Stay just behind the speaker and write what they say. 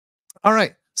All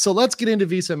right, so let's get into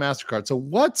Visa and MasterCard. So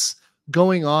what's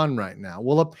going on right now?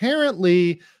 Well,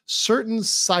 apparently certain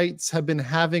sites have been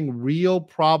having real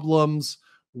problems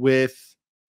with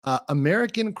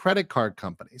American credit card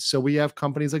companies. So we have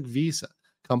companies like Visa,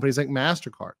 companies like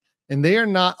MasterCard, and they are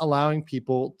not allowing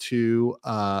people to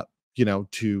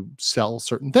to sell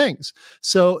certain things.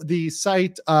 So the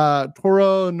site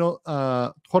Tora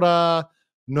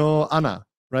no Ana,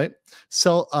 right?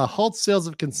 Sell halt sales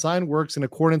of consigned works in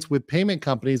accordance with payment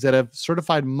companies that have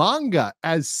certified manga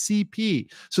as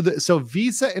CP. So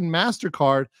Visa and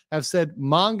Mastercard have said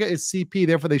manga is CP,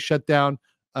 therefore they shut down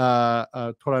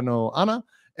Tora no Ana.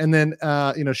 And then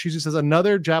Shizu says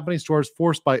another Japanese store is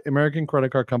forced by American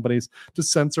credit card companies to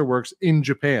censor works in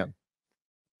Japan.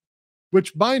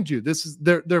 Which, mind you, this is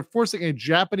they're forcing a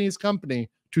Japanese company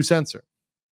to censor.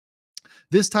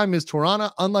 This time is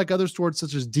Torana. Unlike other stores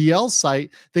such as DL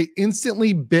site, they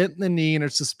instantly bent the knee and are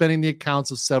suspending the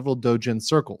accounts of several Dojin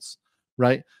circles,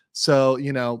 right? So,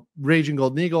 Raging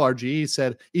Golden Eagle, RGE,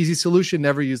 said, easy solution,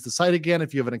 never use the site again.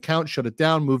 If you have an account, shut it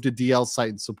down, move to DL site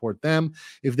and support them.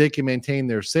 If they can maintain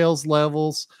their sales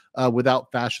levels without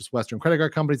fascist Western credit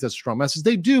card companies, that's a strong message.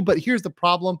 They do, but here's the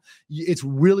problem. It's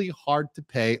really hard to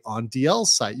pay on DL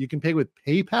site. You can pay with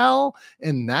PayPal,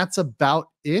 and that's about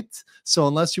it. So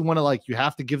unless you want to, you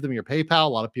have to give them your PayPal. A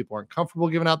lot of people aren't comfortable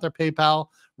giving out their PayPal,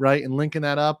 right, and linking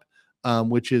that up,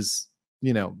 which is,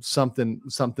 something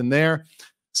there.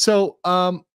 So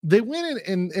they went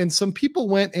in and some people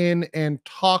went in and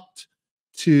talked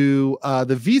to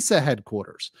the Visa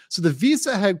headquarters. So the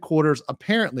Visa headquarters,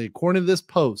 apparently, according to this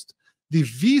post, the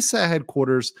Visa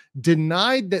headquarters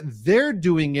denied that they're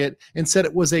doing it and said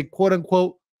it was a quote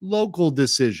unquote local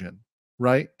decision,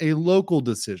 right? A local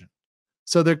decision.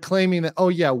 So they're claiming that, oh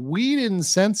yeah, we didn't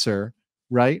censor,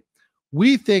 right?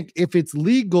 We think if it's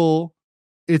legal,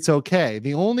 it's okay.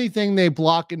 The only thing they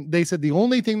block, and they said the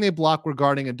only thing they block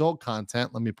regarding adult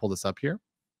content, let me pull this up here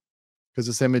because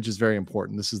this image is very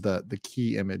important. This is the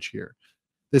key image here.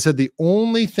 They said the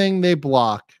only thing they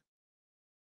block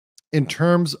in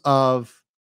terms of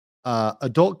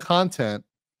adult content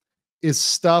is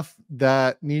stuff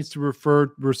that needs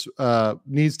to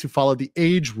needs to follow the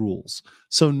age rules.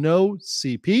 So no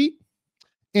CP,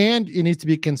 and it needs to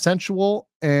be consensual,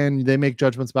 and they make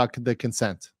judgments about the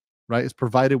consent. Right, is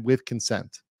provided with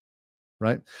consent,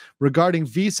 right? Regarding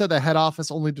Visa, the head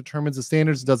office only determines the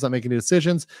standards and does not make any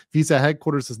decisions. Visa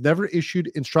headquarters has never issued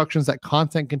instructions that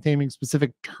content containing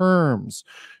specific terms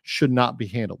should not be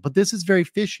handled. But this is very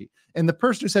fishy. And the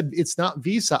person who said it's not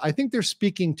Visa, I think they're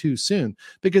speaking too soon,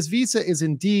 because Visa is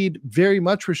indeed very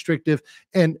much restrictive.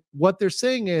 And what they're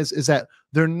saying is that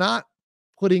they're not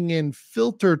putting in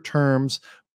filter terms,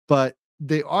 but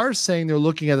they are saying they're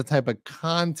looking at the type of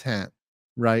content.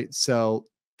 Right. So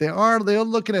they're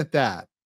looking at that.